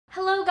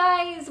Hello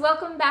guys,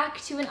 welcome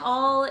back to an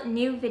all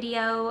new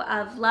video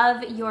of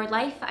Love Your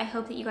Life. I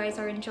hope that you guys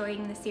are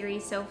enjoying the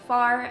series so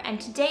far,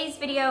 and today's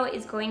video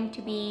is going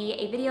to be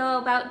a video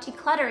about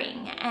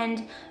decluttering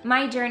and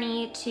my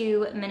journey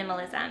to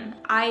minimalism.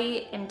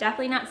 I am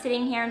definitely not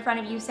sitting here in front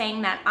of you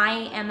saying that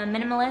I am a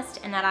minimalist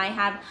and that I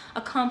have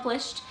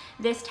accomplished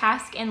this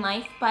task in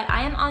life, but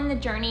I am on the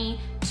journey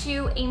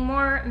to a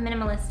more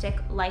minimalistic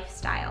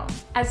lifestyle.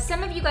 As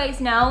some of you guys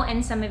know,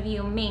 and some of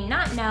you may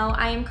not know,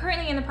 I am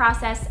currently in the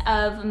process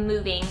of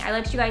moving. I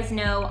let you guys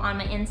know on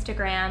my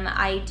Instagram.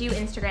 I do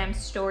Instagram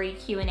story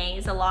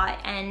Q&As a lot,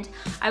 and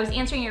I was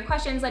answering your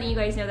questions, letting you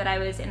guys know that I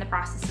was in the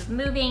process of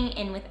moving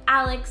in with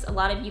Alex. A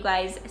lot of you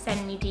guys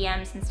send me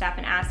DMs and stuff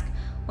and ask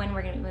when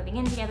we're gonna be moving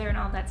in together and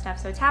all that stuff,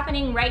 so it's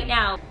happening right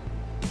now.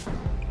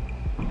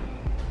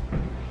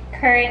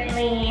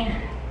 Currently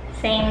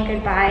saying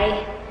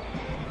goodbye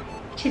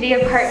to the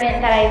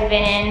apartment that I've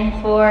been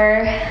in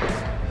for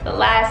the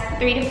last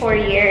 3 to 4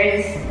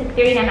 years, like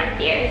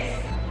 3.5 years.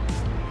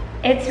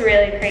 It's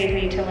really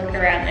crazy to look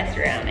around this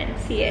room and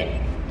see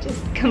it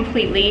just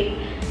completely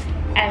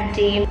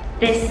empty.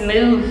 This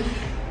move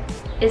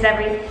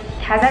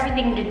has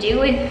everything to do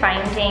with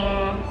finding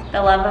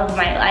the love of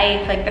my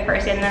life, like the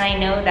person that I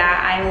know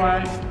that I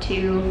want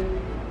to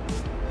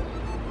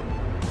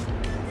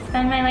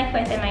spend my life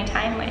with and my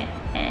time with,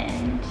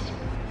 and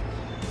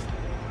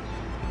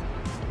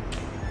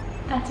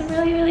that's a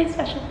really, really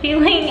special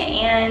feeling.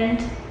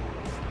 And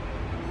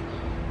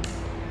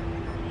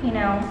you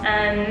know,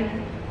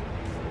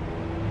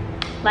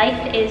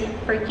 life is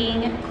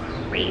freaking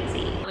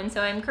crazy. And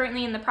so I'm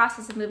currently in the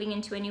process of moving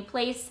into a new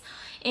place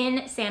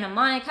in Santa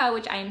Monica,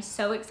 which I am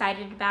so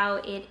excited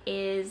about. It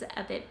is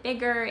a bit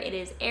bigger, it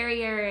is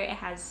airier, it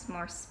has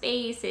more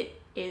space, it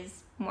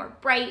is more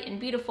bright and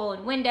beautiful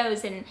and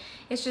windows, and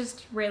it's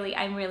just really,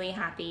 I'm really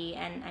happy,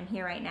 and I'm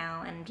here right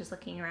now and just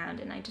looking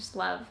around, and I just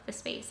love the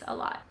space a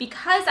lot.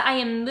 Because I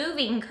am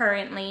moving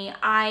currently,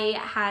 I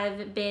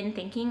have been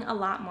thinking a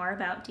lot more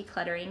about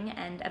decluttering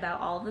and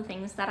about all the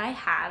things that I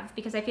have,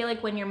 because I feel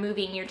like when you're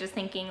moving, you're just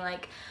thinking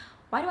like,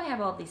 why do I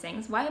have all of these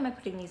things? Why am I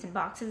putting these in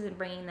boxes and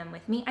bringing them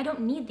with me? I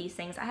don't need these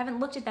things. I haven't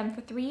looked at them for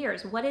 3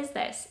 years. What is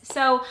this?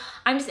 So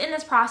I'm just in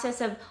this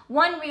process of,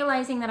 one,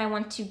 realizing that I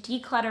want to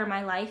declutter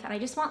my life and I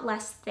just want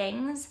less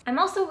things. I'm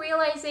also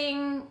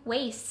realizing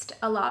waste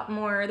a lot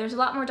more. There's a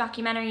lot more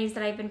documentaries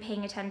that I've been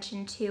paying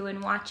attention to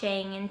and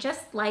watching, and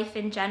just life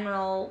in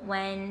general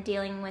when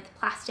dealing with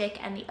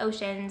plastic and the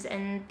oceans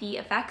and the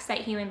effects that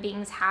human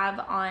beings have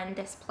on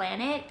this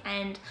planet.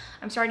 And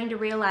I'm starting to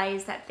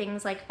realize that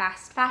things like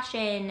fast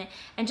fashion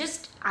and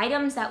just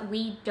items that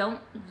we don't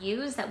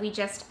use, that we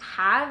just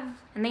have,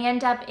 and they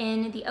end up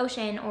in the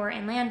ocean or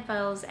in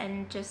landfills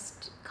and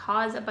just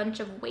cause a bunch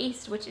of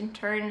waste, which in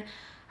turn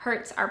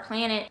hurts our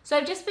planet. So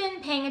I've just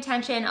been paying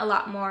attention a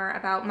lot more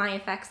about my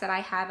effects that I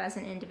have as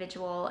an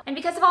individual. And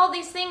because of all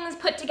these things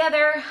put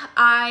together,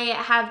 I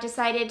have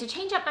decided to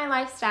change up my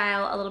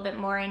lifestyle a little bit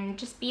more and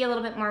just be a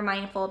little bit more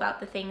mindful about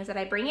the things that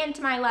I bring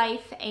into my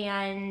life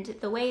and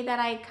the way that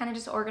I kind of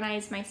just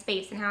organize my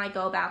space and how I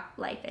go about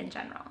life in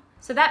general.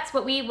 So that's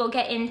what we will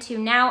get into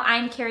now.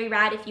 I'm Carrie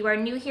Rad. If you are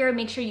new here,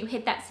 make sure you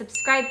hit that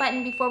subscribe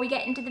button before we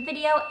get into the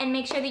video, and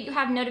make sure that you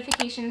have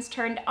notifications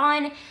turned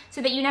on so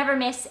that you never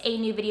miss a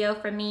new video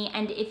from me.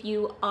 And if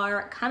you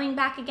are coming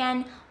back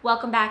again,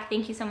 welcome back.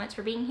 Thank you so much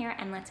for being here,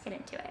 and let's get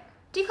into it.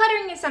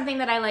 Decluttering is something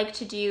that I like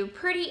to do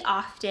pretty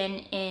often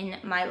in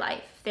my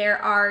life.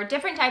 There are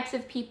different types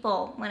of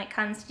people when it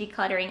comes to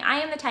decluttering. I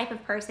am the type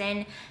of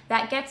person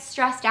that gets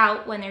stressed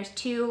out when there's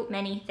too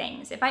many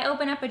things. If I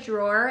open up a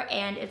drawer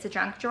and it's a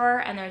junk drawer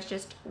and there's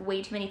just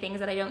way too many things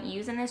that I don't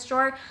use in this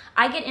drawer,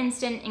 I get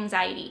instant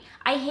anxiety.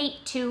 I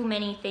hate too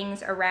many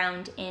things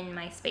around in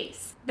my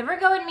space. The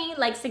Virgo in me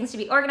likes things to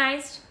be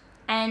organized,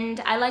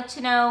 and I like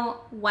to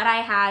know what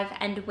I have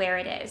and where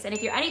it is. And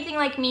if you're anything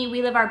like me,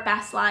 we live our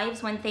best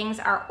lives when things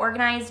are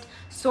organized,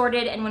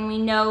 sorted, and when we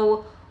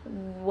know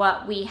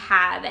what we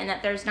have, and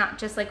that there's not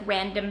just like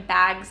random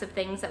bags of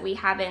things that we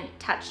haven't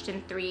touched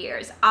in 3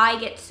 years. I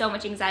get so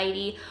much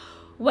anxiety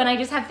when I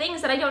just have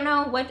things that I don't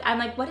know what, I'm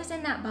like, what is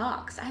in that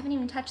box? I haven't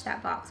even touched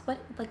that box.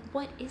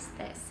 What is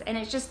this? And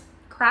it's just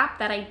crap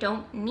that I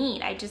don't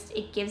need.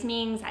 It gives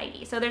me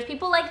anxiety. So there's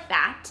people like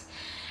that.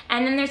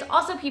 And then there's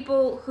also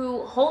people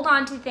who hold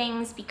on to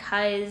things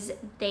because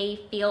they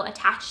feel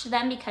attached to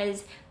them,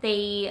 because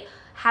they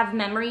have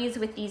memories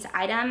with these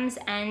items,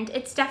 and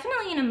it's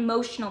definitely an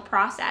emotional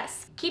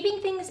process. Keeping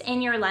things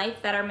in your life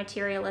that are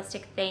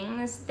materialistic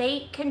things,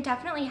 they can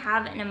definitely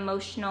have an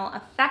emotional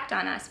effect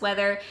on us,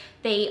 whether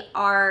they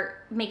are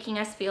making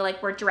us feel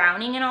like we're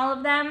drowning in all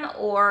of them,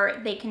 or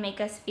they can make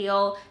us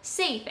feel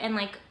safe and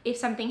like if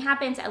something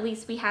happens, at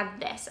least we have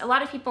this. A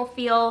lot of people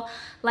feel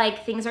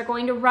like things are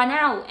going to run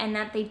out and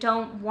that they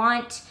don't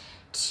want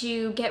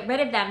to get rid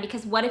of them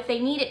because what if they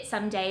need it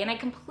someday? And I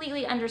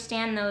completely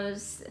understand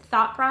those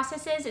thought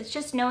processes. It's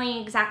just knowing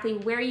exactly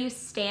where you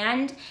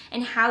stand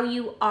and how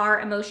you are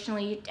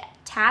emotionally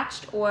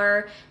attached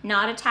or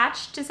not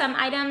attached to some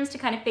items to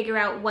kind of figure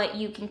out what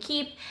you can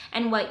keep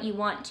and what you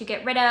want to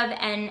get rid of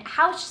and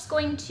how it's just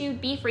going to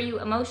be for you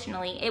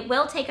emotionally. It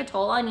will take a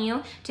toll on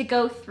you to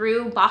go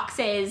through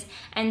boxes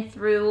and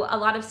through a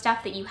lot of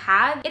stuff that you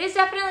have. It is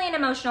definitely an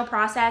emotional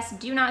process.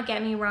 Do not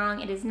get me wrong.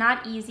 It is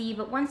not easy,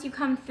 but once you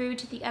come through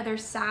to the other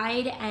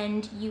side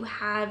and you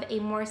have a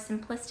more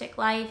simplistic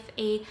life,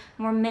 a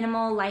more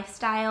minimal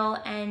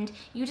lifestyle, and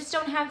you just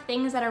don't have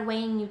things that are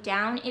weighing you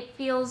down, it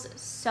feels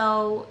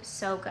so,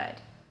 so good.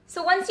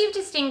 So once you've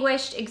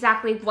distinguished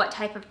exactly what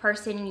type of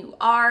person you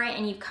are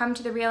and you've come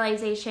to the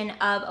realization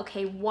of,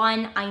 okay,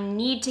 1, I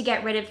need to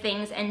get rid of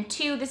things, and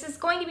 2, this is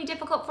going to be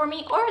difficult for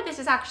me, or this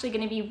is actually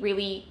going to be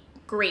really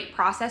great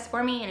process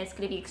for me and it's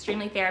going to be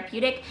extremely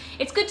therapeutic,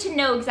 it's good to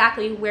know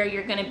exactly where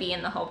you're going to be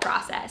in the whole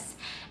process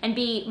and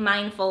be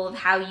mindful of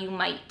how you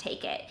might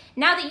take it.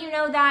 Now that you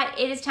know that,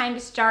 it is time to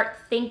start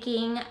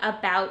thinking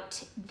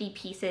about the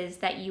pieces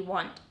that you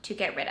want to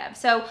get rid of.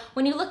 So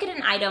when you look at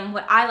an item,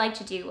 what I like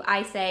to do,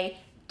 I say,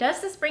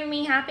 does this bring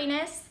me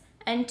happiness?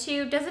 And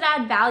 2, does it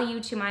add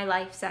value to my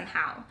life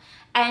somehow?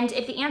 And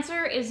if the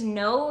answer is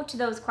no to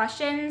those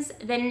questions,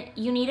 then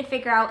you need to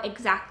figure out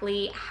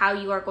exactly how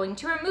you are going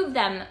to remove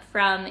them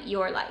from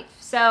your life.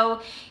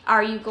 So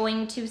are you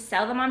going to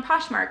sell them on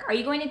Poshmark? Are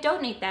you going to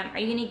donate them? Are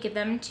you going to give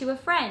them to a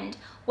friend?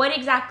 What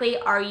exactly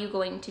are you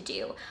going to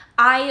do?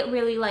 I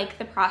really like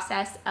the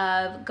process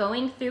of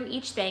going through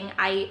each thing.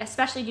 I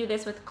especially do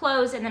this with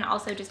clothes and then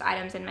also just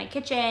items in my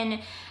kitchen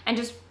and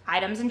just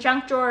items in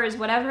junk drawers,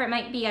 whatever it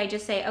might be. I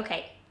just say,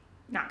 okay,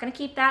 not gonna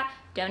keep that,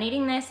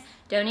 donating this,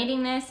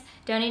 donating this,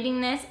 donating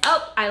this.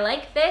 Oh, I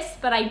like this,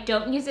 but I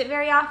don't use it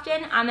very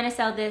often. I'm gonna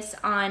sell this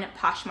on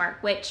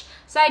Poshmark, which,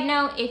 side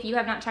note, if you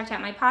have not checked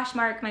out my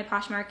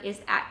Poshmark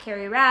is at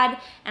Carrie Rad,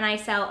 and I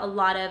sell a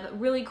lot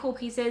of really cool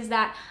pieces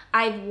that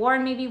I've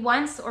worn maybe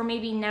once or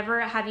maybe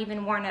never have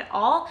even worn at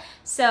all.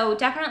 So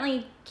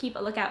definitely keep a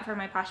lookout for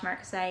my Poshmark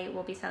because I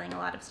will be selling a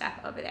lot of stuff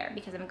over there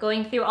because I'm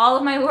going through all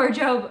of my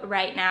wardrobe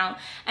right now.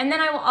 And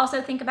then I will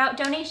also think about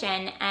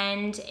donation,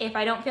 and if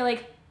I don't feel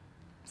like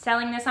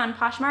selling this on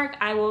Poshmark,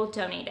 I will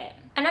donate it.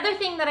 Another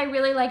thing that I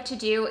really like to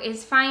do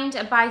is find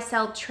a buy,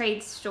 sell,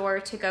 trade store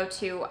to go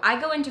to.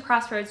 I go into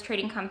Crossroads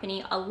Trading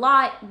Company a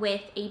lot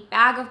with a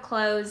bag of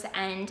clothes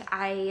and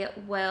I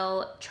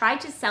will try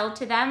to sell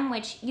to them,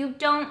 which you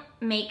don't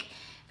make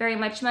very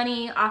much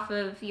money off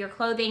of your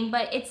clothing,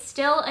 but it's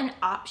still an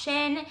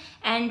option.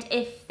 And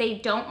if they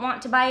don't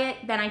want to buy it,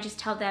 then I just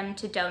tell them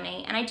to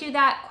donate. And I do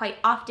that quite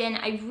often.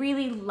 I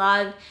really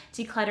love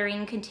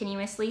decluttering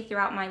continuously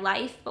throughout my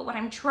life. But what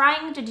I'm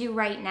trying to do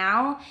right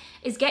now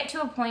is get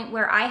to a point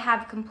where I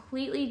have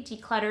completely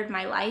decluttered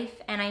my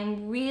life and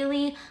I'm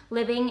really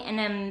living in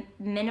a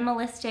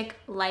minimalistic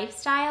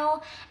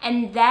lifestyle.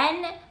 And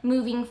then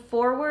moving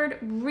forward,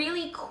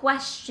 really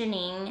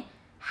questioning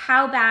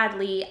how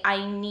badly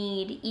I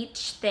need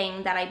each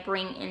thing that I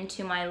bring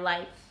into my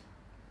life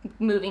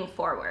moving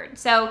forward.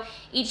 So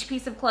each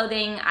piece of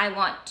clothing, I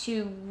want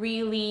to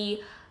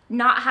really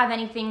not have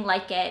anything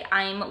like it.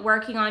 I'm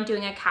working on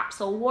doing a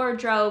capsule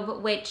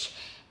wardrobe, which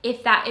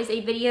if that is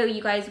a video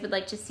you guys would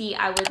like to see,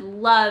 I would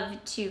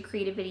love to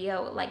create a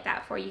video like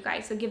that for you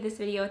guys. So give this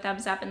video a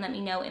thumbs up and let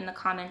me know in the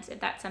comments if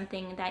that's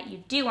something that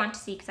you do want to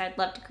see, because I'd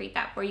love to create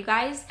that for you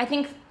guys. I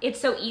think it's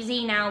so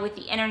easy now with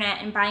the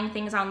internet and buying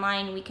things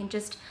online. We can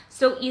just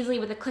so easily,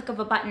 with a click of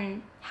a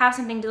button, have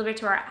something delivered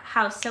to our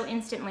house so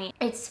instantly.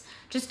 It's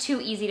just too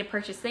easy to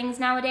purchase things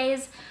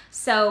nowadays.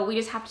 So we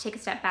just have to take a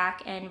step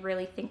back and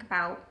really think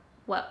about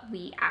what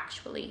we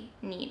actually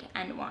need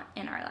and want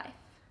in our life.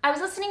 I was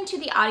listening to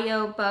the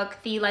audiobook,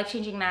 The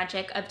Life-Changing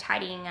Magic of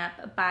Tidying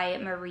Up by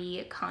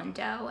Marie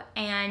Kondo,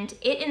 and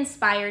it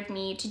inspired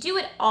me to do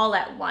it all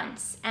at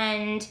once.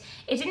 And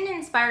it didn't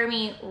inspire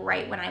me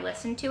right when I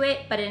listened to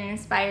it, but it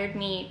inspired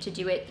me to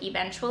do it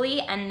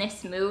eventually, and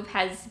this move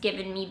has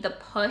given me the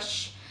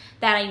push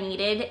that I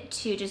needed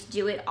to just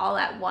do it all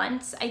at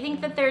once. I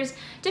think that there's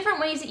different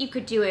ways that you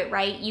could do it,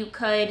 right? You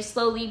could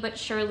slowly but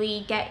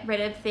surely get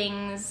rid of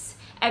things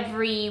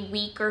every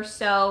week or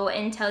so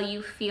until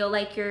you feel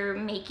like you're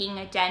making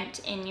a dent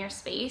in your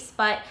space.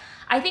 But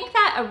I think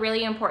that a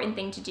really important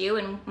thing to do,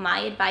 and my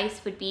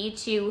advice would be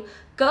to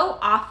go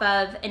off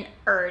of an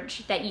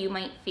urge that you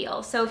might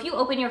feel. So if you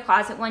open your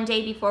closet one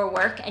day before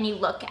work and you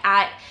look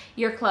at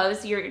your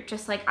clothes, you're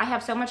just like, I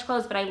have so much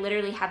clothes, but I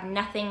literally have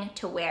nothing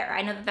to wear.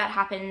 I know that that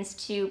happens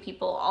to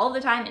people all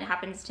the time. It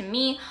happens to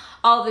me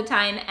all the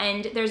time.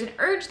 And there's an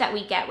urge that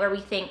we get where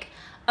we think,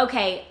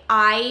 okay,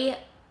 I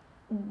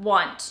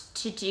want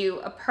to do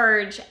a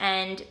purge,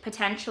 and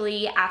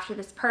potentially after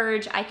this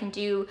purge I can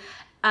do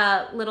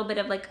a little bit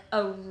of like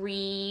a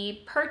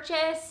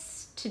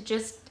repurchase to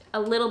just a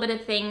little bit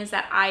of things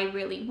that I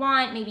really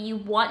want. Maybe you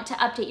want to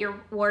update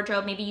your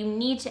wardrobe. Maybe you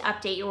need to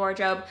update your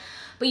wardrobe,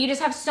 but you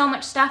just have so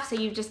much stuff. So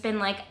you've just been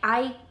like,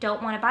 I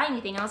don't want to buy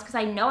anything else because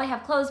I know I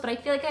have clothes, but I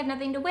feel like I have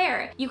nothing to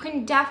wear. You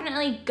can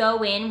definitely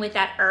go in with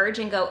that urge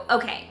and go,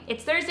 okay,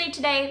 it's Thursday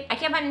today. I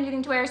can't find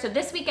anything to wear. So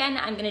this weekend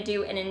I'm going to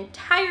do an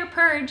entire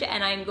purge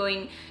and I'm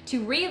going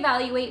to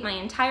reevaluate my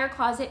entire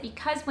closet,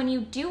 because when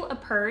you do a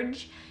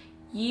purge,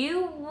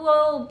 you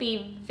will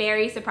be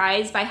very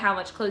surprised by how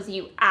much clothes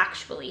you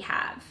actually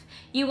have.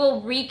 You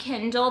will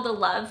rekindle the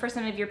love for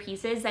some of your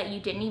pieces that you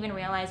didn't even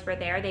realize were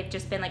there. They've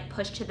just been like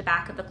pushed to the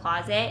back of the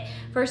closet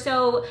for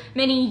so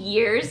many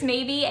years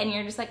maybe, and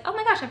you're just like, oh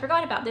my gosh, I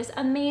forgot about this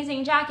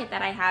amazing jacket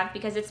that I have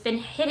because it's been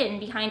hidden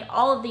behind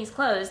all of these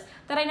clothes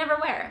that I never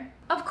wear.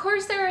 Of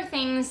course, there are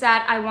things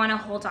that I want to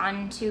hold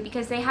on to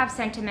because they have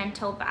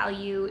sentimental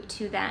value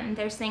to them.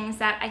 There's things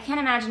that I can't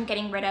imagine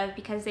getting rid of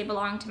because they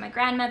belong to my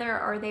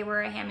grandmother or they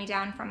were a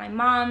hand-me-down from my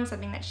mom,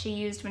 something that she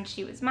used when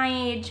she was my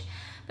age.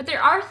 But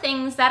there are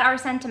things that are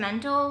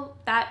sentimental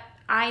that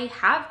I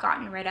have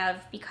gotten rid of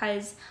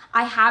because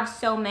I have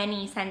so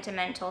many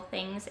sentimental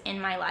things in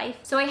my life.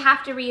 So I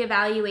have to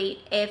reevaluate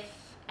if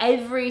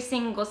every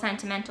single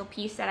sentimental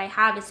piece that I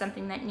have is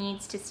something that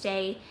needs to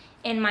stay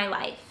in my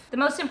life. The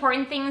most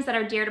important things that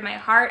are dear to my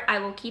heart, I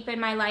will keep in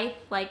my life,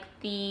 like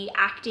the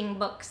acting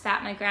books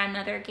that my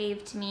grandmother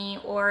gave to me,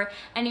 or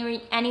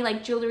any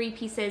like jewelry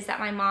pieces that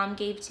my mom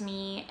gave to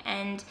me,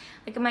 and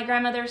like my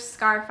grandmother's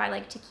scarf I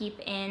like to keep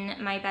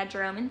in my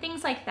bedroom and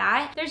things like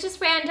that. There's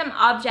just random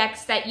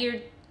objects that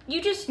you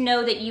just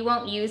know that you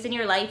won't use in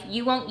your life.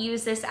 You won't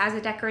use this as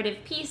a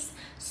decorative piece,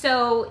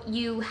 so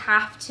you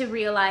have to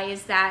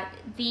realize that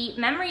the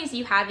memories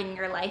you have in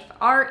your life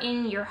are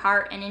in your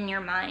heart and in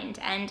your mind,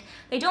 and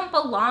they don't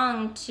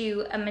belong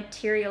to a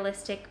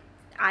materialistic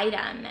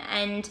item.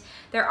 And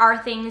there are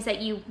things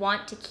that you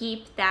want to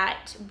keep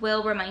that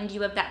will remind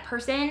you of that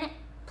person.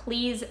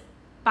 Please,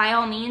 by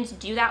all means,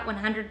 do that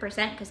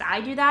 100%, because I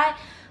do that,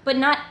 but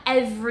not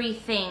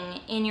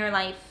everything in your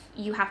life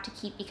you have to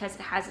keep because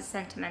it has a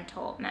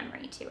sentimental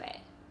memory to it.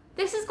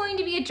 This is going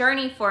to be a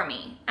journey for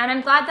me, and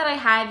I'm glad that I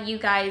have you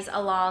guys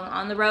along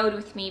on the road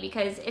with me,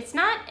 because it's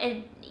not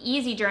an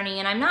easy journey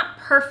and I'm not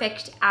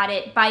perfect at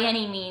it by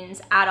any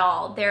means at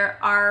all. There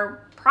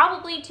are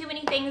probably too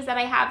many things that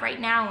I have right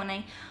now, and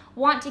I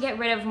want to get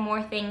rid of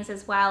more things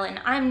as well. And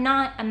I'm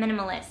not a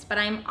minimalist, but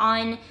I'm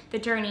on the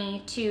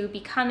journey to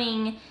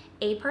becoming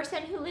a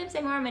person who lives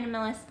a more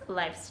minimalist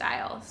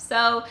lifestyle.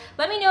 So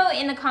let me know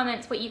in the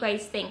comments what you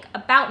guys think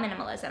about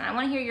minimalism. I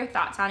want to hear your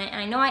thoughts on it,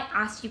 and I know I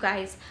asked you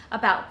guys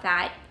about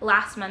that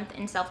last month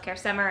in Self-Care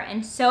Summer,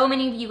 and so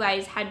many of you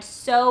guys had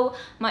so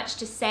much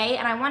to say,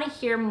 and I want to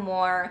hear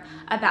more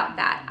about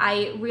that.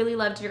 I really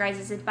loved your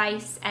guys'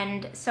 advice,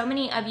 and so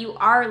many of you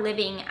are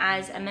living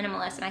as a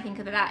minimalist, and I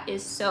think that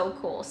is so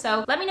cool.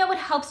 So let me know what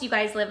helps you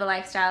guys live a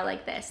lifestyle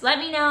like this. Let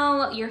me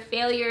know your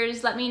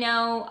failures. Let me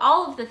know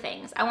all of the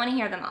things. I want to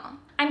hear them all.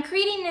 I'm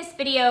creating this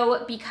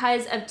video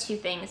because of two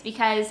things.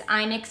 Because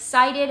I'm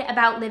excited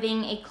about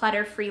living a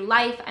clutter-free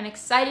life. I'm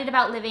excited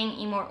about living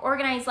a more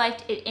organized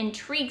life. It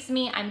intrigues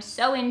me. I'm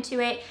so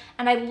into it,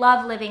 and I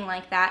love living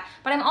like that.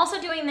 But I'm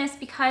also doing this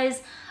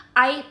because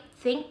I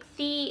think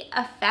the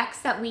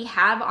effects that we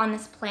have on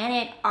this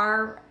planet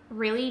are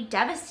really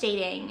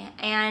devastating.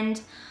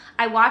 And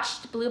I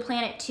watched Blue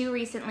Planet 2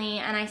 recently,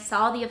 and I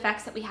saw the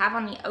effects that we have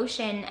on the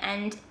ocean,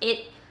 and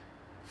it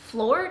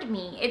floored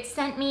me. It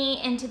sent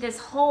me into this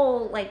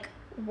whole like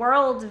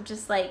world of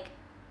just like,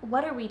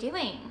 what are we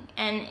doing?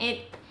 And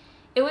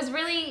it was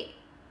really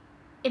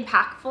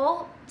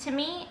impactful to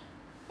me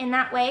in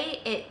that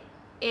way.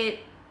 It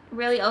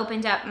really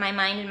opened up my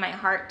mind and my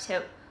heart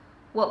to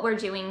what we're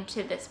doing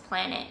to this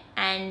planet.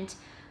 And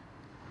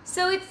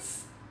so it's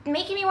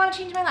making me want to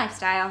change my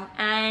lifestyle,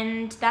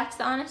 and that's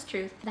the honest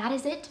truth. That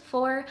is it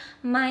for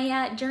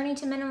my journey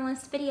to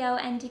minimalist video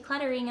and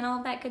decluttering and all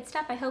of that good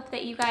stuff. I hope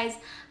that you guys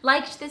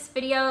liked this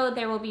video.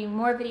 There will be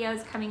more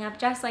videos coming up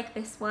just like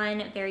this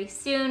one very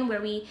soon,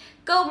 where we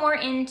go more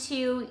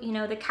into, you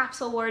know, the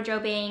capsule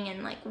wardrobing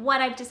and like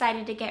what I've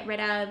decided to get rid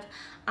of,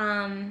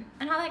 and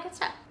all that good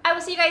stuff. I will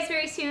see you guys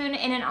very soon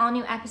in an all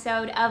new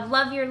episode of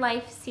Love Your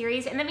Life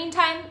series. In the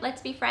meantime,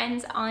 let's be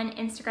friends on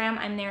Instagram.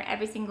 I'm there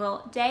every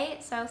single day,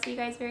 so I'll see you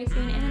guys very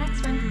soon in the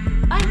next one.